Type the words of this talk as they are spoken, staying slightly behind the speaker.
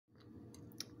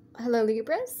Hello,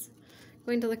 Libras.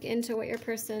 Going to look into what your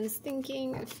person's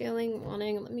thinking, feeling,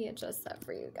 wanting. Let me adjust that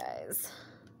for you guys.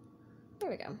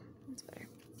 There we go. That's better.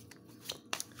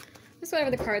 Just whatever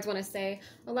the cards want to say.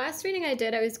 The last reading I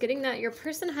did, I was getting that your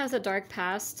person has a dark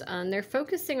past. They're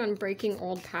focusing on breaking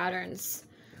old patterns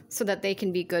so that they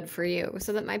can be good for you.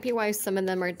 So that might be why some of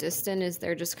them are distant, is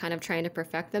they're just kind of trying to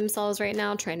perfect themselves right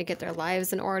now, trying to get their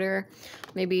lives in order.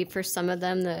 Maybe for some of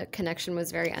them, the connection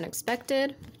was very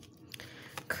unexpected.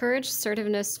 Courage,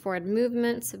 assertiveness, forward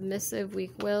movement, submissive,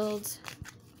 weak-willed.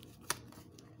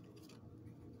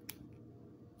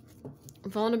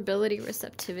 Vulnerability,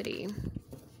 receptivity.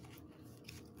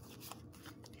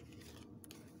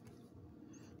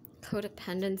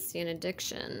 Codependency and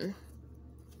addiction.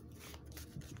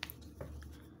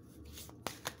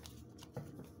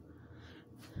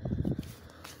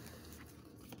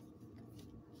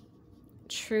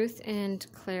 Truth and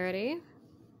clarity.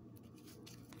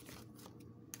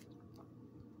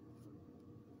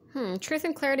 Truth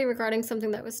and clarity regarding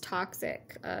something that was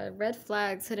toxic. Red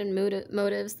flags, hidden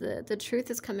motives. The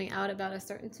truth is coming out about a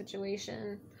certain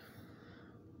situation.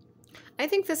 I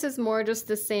think this is more just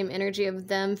the same energy of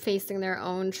them facing their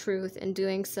own truth and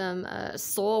doing some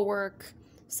soul work.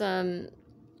 Some,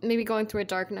 maybe going through a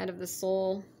dark night of the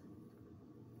soul.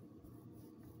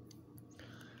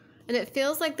 And it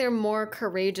feels like they're more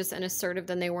courageous and assertive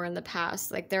than they were in the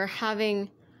past. Like they're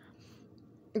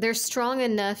strong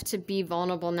enough to be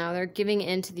vulnerable now. They're giving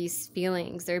into these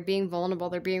feelings. They're being vulnerable.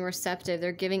 They're being receptive.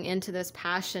 They're giving into this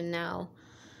passion now.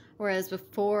 Whereas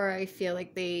before, I feel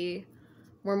like they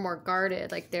were more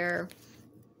guarded. Like they're,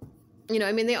 you know,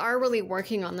 I mean, they are really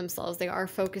working on themselves. They are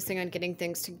focusing on getting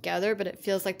things together, but it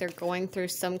feels like they're going through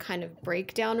some kind of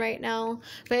breakdown right now,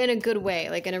 but in a good way,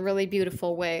 like in a really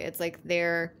beautiful way. It's like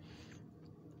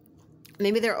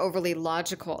maybe they're overly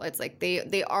logical. It's like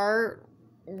they are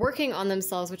working on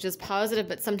themselves, which is positive,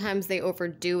 but sometimes they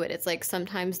overdo it. It's like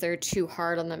sometimes they're too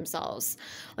hard on themselves.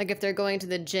 Like if they're going to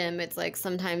the gym, it's like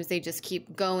sometimes they just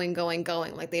keep going.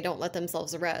 Like they don't let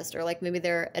themselves rest, or like maybe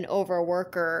they're an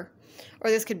overworker, or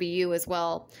this could be you as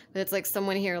well. But it's like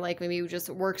someone here, like maybe just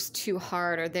works too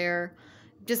hard, or they're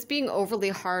just being overly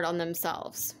hard on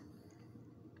themselves.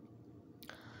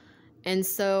 And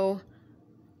so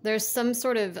there's some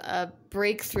sort of a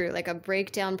breakthrough, like a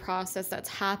breakdown process that's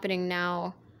happening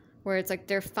now, where it's like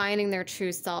they're finding their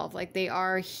true self. Like they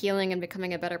are healing and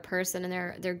becoming a better person,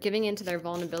 and they're giving into their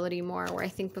vulnerability more, where I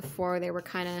think before they were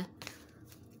kind of,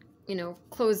 you know,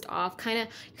 closed off, kind of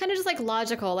just like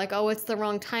logical, like, oh, it's the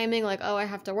wrong timing, like, oh, I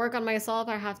have to work on myself,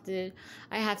 I have to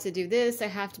do this, I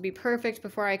have to be perfect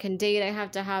before I can date, I have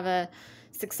to have a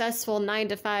successful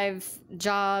 9-to-5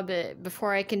 job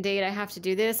before I can date, I have to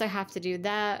do this, I have to do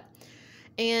that.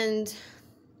 And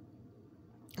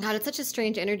God, it's such a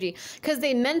strange energy, because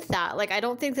they meant that. Like I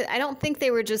don't think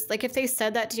they were just like, if they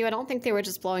said that to you, I don't think they were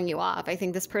just blowing you off. I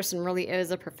think this person really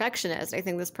is a perfectionist. I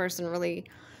think this person really,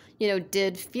 you know,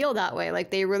 did feel that way.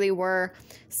 Like they really were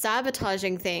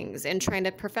sabotaging things and trying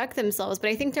to perfect themselves. But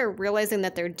I think they're realizing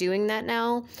that they're doing that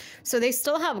now. So they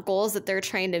still have goals that they're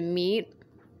trying to meet.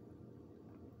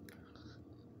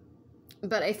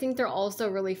 But I think they're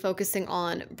also really focusing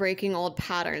on breaking old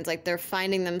patterns. Like they're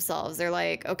finding themselves. They're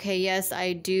like, okay, yes,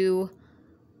 I do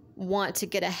want to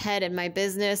get ahead in my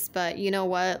business, but you know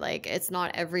what? Like it's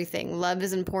not everything. Love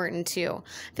is important too.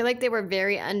 I feel like they were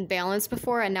very unbalanced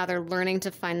before, and now they're learning to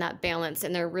find that balance,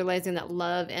 and they're realizing that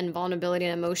love and vulnerability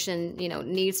and emotion, you know,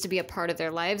 needs to be a part of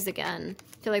their lives again.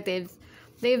 I feel like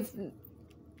they've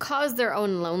caused their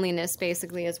own loneliness,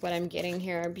 basically, is what I'm getting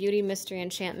here. Beauty, mystery,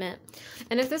 enchantment.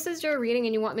 And if this is your reading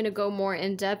and you want me to go more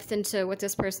in depth into what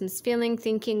this person's feeling,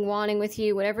 thinking, wanting with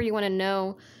you, whatever you want to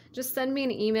know, just send me an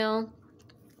email.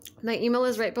 My email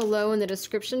is right below in the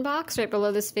description box, right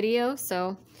below this video.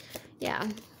 So yeah.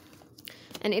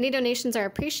 And any donations are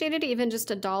appreciated, even just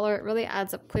 $1. It really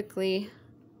adds up quickly.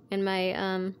 And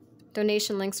my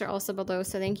donation links are also below.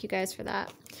 So thank you guys for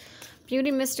that.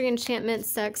 Beauty, mystery, enchantment,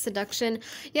 sex, seduction.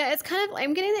 Yeah, it's kind of,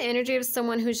 I'm getting the energy of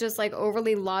someone who's just like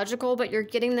overly logical, but you're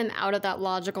getting them out of that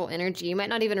logical energy. You might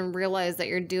not even realize that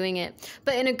you're doing it,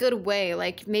 but in a good way.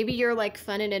 Like maybe you're like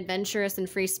fun and adventurous and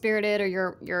free-spirited,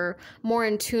 or you're more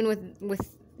in tune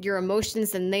with your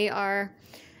emotions than they are.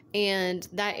 And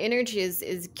that energy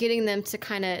is getting them to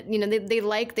kind of, you know,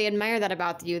 they admire that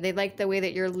about you. They like the way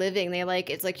that you're living. They like,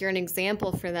 it's like you're an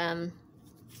example for them.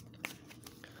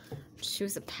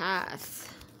 Choose a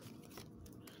path.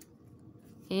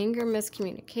 Anger,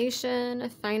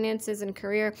 miscommunication, finances, and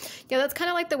career. Yeah, that's kind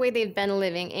of like the way they've been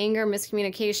living. Anger,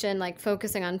 miscommunication, like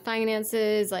focusing on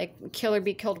finances, like kill or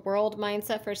be killed world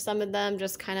mindset for some of them.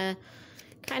 Just kind of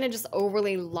kind of just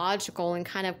overly logical and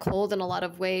kind of cold in a lot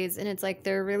of ways. And it's like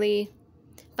they're really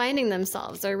finding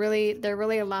themselves. They're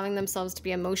really allowing themselves to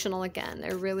be emotional again.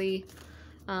 They're really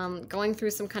going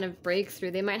through some kind of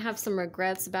breakthrough. They might have some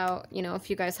regrets about, you know, if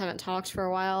you guys haven't talked for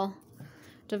a while.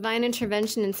 Divine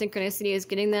intervention and synchronicity is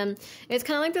getting them. It's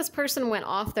kind of like this person went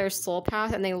off their soul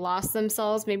path and they lost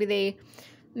themselves.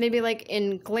 Maybe like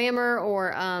in glamour,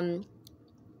 or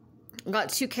got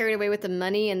too carried away with the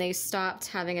money and they stopped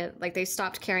having it, like they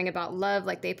stopped caring about love,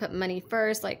 like they put money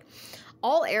first. Like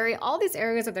all these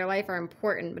areas of their life are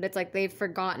important, but it's like they've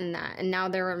forgotten that, and now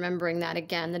they're remembering that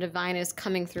again. The divine is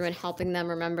coming through and helping them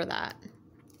remember that.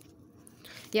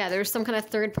 Yeah, there's some kind of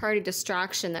third-party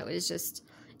distraction that was just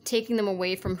taking them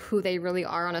away from who they really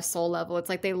are on a soul level. It's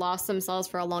like they lost themselves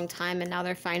for a long time and now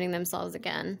they're finding themselves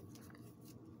again.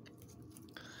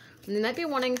 And they might be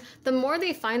wanting, the more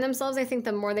they find themselves, I think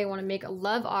the more they want to make a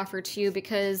love offer to you,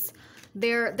 because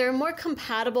they're more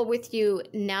compatible with you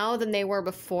now than they were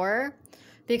before.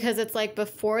 Because it's like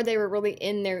before they were really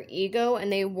in their ego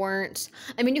and they weren't,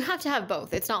 I mean, you have to have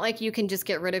both. It's not like you can just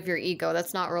get rid of your ego.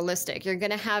 That's not realistic. You're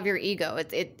going to have your ego.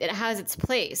 It has its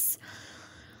place.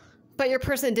 But your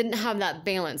person didn't have that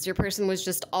balance. Your person was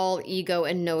just all ego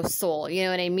and no soul. You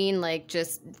know what I mean? Like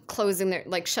just closing their,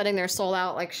 like shutting their soul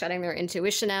out, like shutting their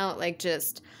intuition out, like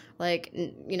just like,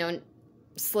 you know,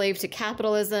 slave to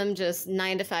capitalism, just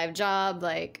 9-to-5 job,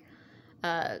 like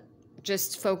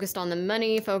just focused on the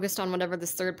money, focused on whatever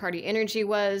this third party energy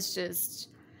was, just,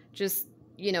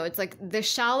 you know, it's like they're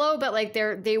shallow, but like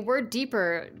they were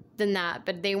deeper than that,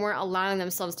 but they weren't allowing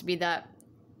themselves to be that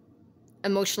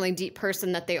emotionally deep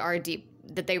person that they are deep,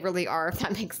 that they really are, if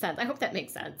that makes sense. I hope that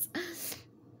makes sense.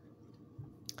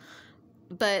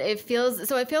 But it feels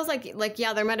like,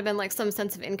 yeah, there might have been like some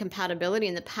sense of incompatibility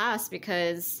in the past,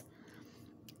 because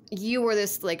you were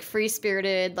this like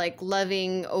free-spirited, like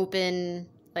loving, open,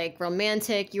 like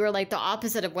romantic. You were like the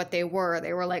opposite of what they were.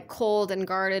 They were like cold and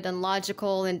guarded and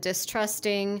logical and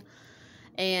distrusting,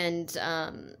 and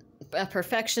a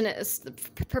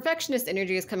perfectionist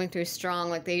energy is coming through strong.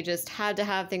 Like they just had to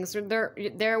have things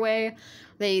their way.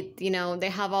 They, you know, they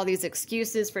have all these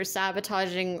excuses for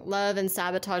sabotaging love and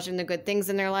sabotaging the good things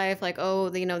in their life. Like,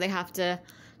 oh, you know, they have to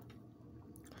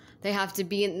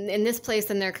be in this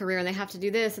place in their career, and they have to do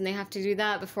this and they have to do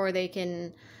that before they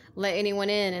can let anyone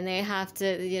in, and they have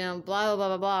to, you know, blah, blah, blah,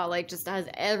 blah, blah. Like just has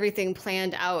everything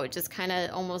planned out, just kind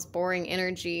of almost boring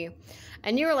energy.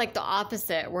 And you're like the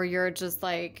opposite, where you're just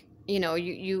like, you know,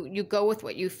 you go with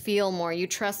what you feel more. You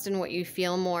trust in what you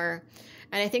feel more.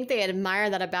 And I think they admire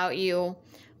that about you,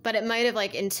 but it might have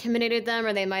like intimidated them,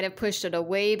 or they might have pushed it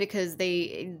away because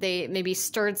they maybe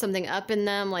stirred something up in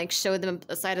them, like showed them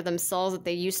a side of themselves that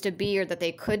they used to be or that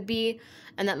they could be.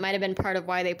 And that might have been part of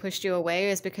why they pushed you away,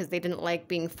 is because they didn't like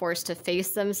being forced to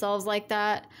face themselves like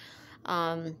that.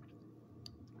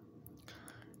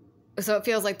 So it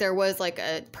feels like there was like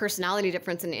a personality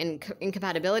difference in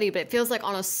incompatibility, but it feels like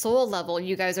on a soul level,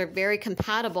 you guys are very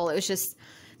compatible. It was just,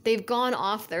 they've gone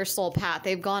off their soul path.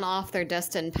 They've gone off their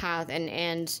destined path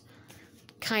and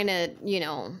kind of, you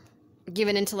know,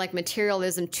 given into like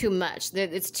materialism too much.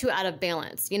 It's too out of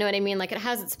balance. You know what I mean? Like it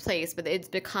has its place, but it's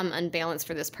become unbalanced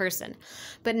for this person.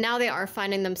 But now they are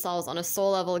finding themselves on a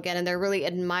soul level again, and they're really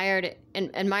admiring,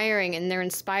 and they're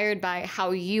inspired by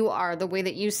how you are, the way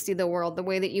that you see the world, the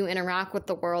way that you interact with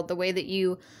the world, the way that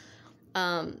you,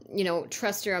 you know,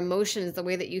 trust your emotions, the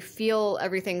way that you feel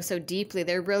everything so deeply.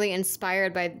 They're really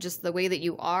inspired by just the way that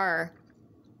you are.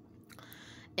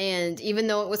 And even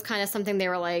though it was kind of something they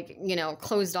were like, you know,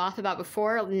 closed off about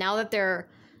before, now that they're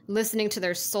listening to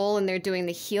their soul and they're doing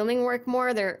the healing work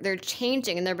more, they're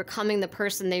changing and they're becoming the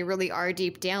person they really are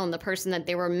deep down, the person that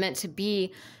they were meant to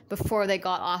be before they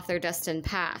got off their destined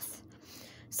path.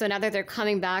 So now that they're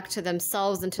coming back to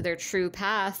themselves and to their true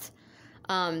path,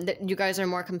 that you guys are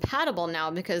more compatible now,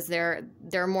 because they're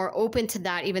more open to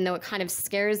that, even though it kind of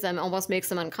scares them, almost makes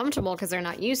them uncomfortable because they're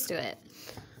not used to it.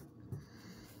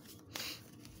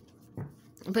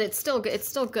 But it's still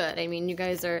good. I mean, you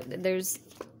guys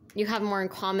you have more in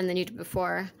common than you did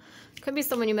before. Could be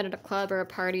someone you met at a club or a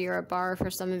party or a bar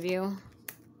for some of you.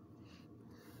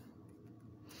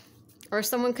 Or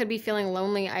someone could be feeling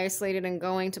lonely, isolated, and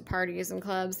going to parties and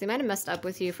clubs. They might have messed up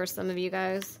with you for some of you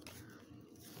guys.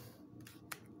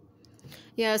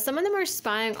 Yeah, some of them are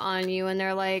spying on you, and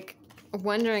they're like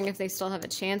wondering if they still have a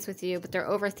chance with you, but they're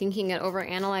overthinking it,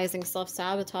 overanalyzing,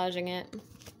 self-sabotaging it.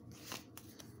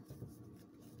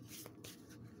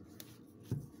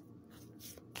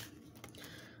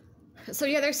 So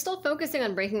yeah, they're still focusing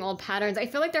on breaking old patterns. I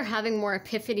feel like they're having more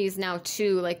epiphanies now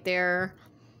too. Like they're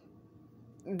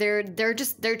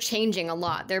changing a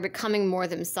lot. They're becoming more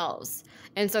themselves.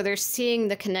 And so they're seeing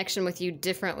the connection with you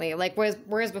differently. Like,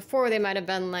 whereas before they might have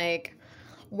been like,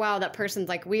 wow, that person's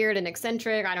like weird and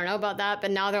eccentric, I don't know about that.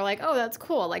 But now they're like, oh, that's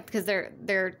cool. Like, because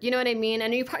they're, you know what I mean?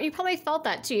 And you probably felt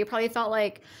that too. You probably felt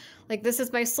like, this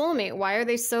is my soulmate. Why are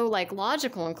they so like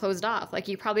logical and closed off? Like,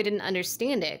 you probably didn't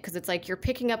understand it, because it's like you're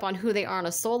picking up on who they are on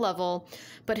a soul level,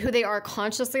 but who they are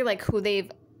consciously, like who they've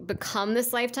become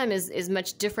this lifetime is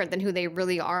much different than who they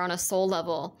really are on a soul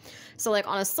level. So like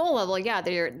on a soul level, yeah,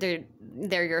 they're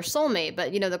your soulmate,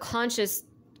 but you know, the conscious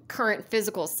current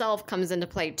physical self comes into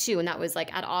play too, and that was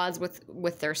like at odds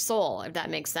with their soul, if that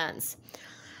makes sense.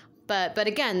 But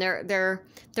again, they're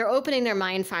opening their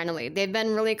mind finally. They've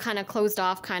been really kind of closed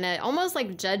off, kind of almost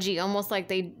like judgy, almost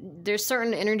like there's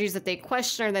certain energies that they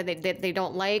question or that they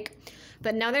don't like.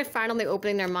 But now they're finally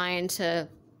opening their mind to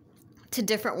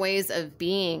different ways of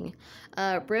being.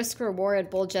 Risk, reward,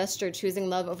 bold gesture, choosing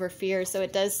love over fear. So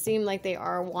it does seem like they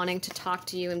are wanting to talk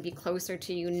to you and be closer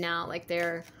to you now. Like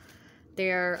they're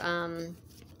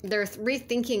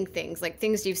rethinking things, like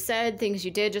things you've said, things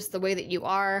you did, just the way that you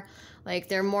are. Like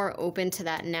they're more open to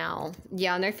that now.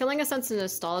 Yeah, and they're feeling a sense of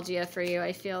nostalgia for you.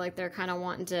 I feel like they're kind of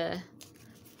wanting to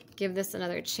give this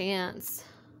another chance.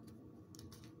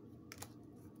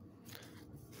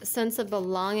 A sense of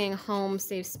belonging, home,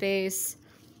 safe space.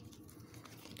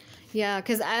 Yeah,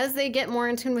 because as they get more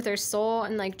in tune with their soul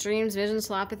and like dreams, visions,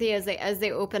 telepathy, as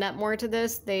they open up more to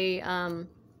this, they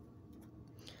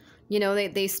you know,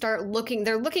 they start looking,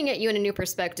 they're looking at you in a new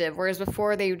perspective. Whereas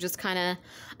before they just kind of,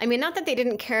 I mean, not that they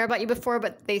didn't care about you before,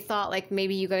 but they thought like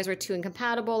maybe you guys were too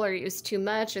incompatible, or it was too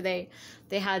much, or they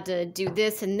had to do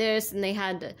this, and they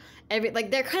had to,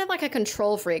 like they're kind of like a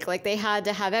control freak. Like they had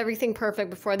to have everything perfect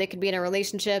before they could be in a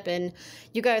relationship, and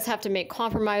you guys have to make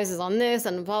compromises on this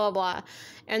and blah, blah, blah.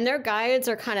 And their guides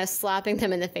are kind of slapping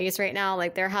them in the face right now.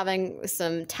 Like they're having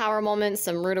some tower moments,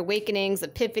 some rude awakenings,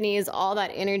 epiphanies, all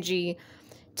that energy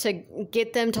to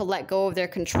get them to let go of their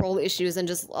control issues and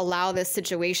just allow this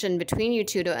situation between you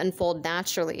two to unfold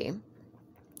naturally.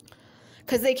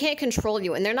 Because they can't control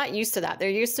you, and they're not used to that. They're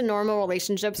used to normal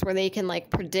relationships where they can like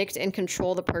predict and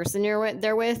control the person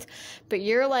they're with. But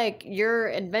you're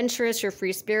adventurous, you're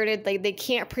free-spirited. Like they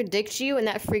can't predict you, and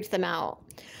that freaks them out.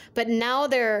 But now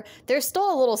they're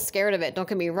still a little scared of it. Don't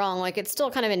get me wrong. Like it still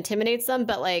kind of intimidates them,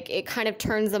 but like it kind of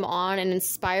turns them on and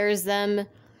inspires them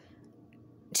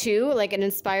too. Like it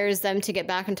inspires them to get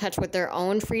back in touch with their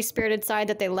own free-spirited side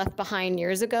that they left behind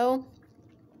years ago.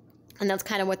 And that's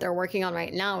kind of what they're working on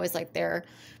right now, is like they're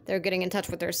getting in touch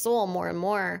with their soul more and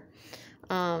more.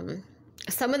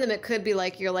 Some of them, it could be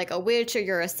like you're like a witch, or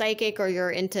you're a psychic, or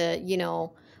you're into, you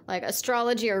know, like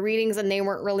astrology or readings, and they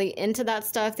weren't really into that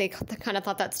stuff. They kind of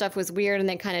thought that stuff was weird, and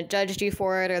they kind of judged you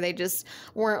for it, or they just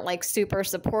weren't like super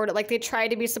supportive. Like they tried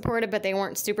to be supportive, but they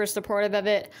weren't super supportive of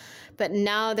it. But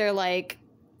now they're like,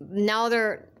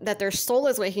 that their soul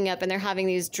is waking up, and they're having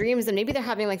these dreams, and maybe they're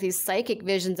having like these psychic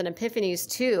visions and epiphanies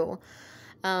too.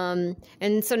 And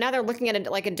so now they're looking at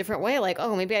it like a different way, like,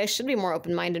 oh, maybe I should be more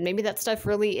open-minded. Maybe that stuff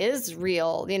really is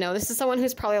real. You know, this is someone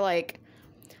who's probably like,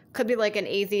 could be like an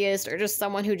atheist, or just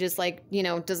someone who just like, you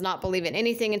know, does not believe in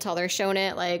anything until they're shown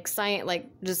it, like science, like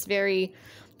just very,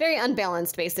 very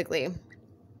unbalanced basically.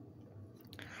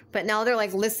 But now they're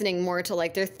like listening more to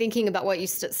like, they're thinking about what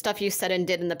stuff you said and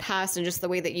did in the past, and just the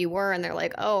way that you were. And they're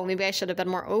like, oh, maybe I should have been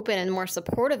more open and more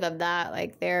supportive of that.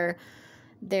 Like their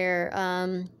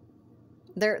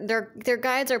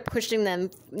guides are pushing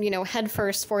them, you know, head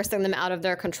first, forcing them out of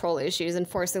their control issues and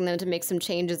forcing them to make some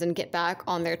changes and get back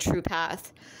on their true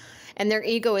path. And their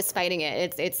ego is fighting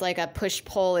it. It's like a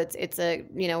push-pull. It's a,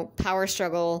 you know, power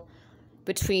struggle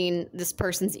between this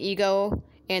person's ego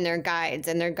and their guides.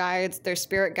 And their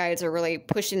spirit guides are really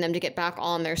pushing them to get back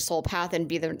on their soul path and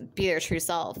be their true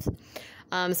self.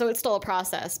 So it's still a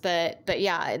process, but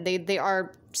yeah, they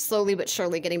are slowly but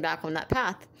surely getting back on that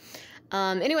path.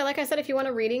 Anyway, like I said, if you want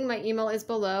a reading, my email is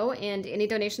below, and any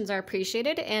donations are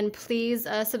appreciated. And please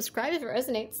subscribe if it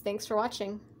resonates. Thanks for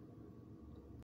watching.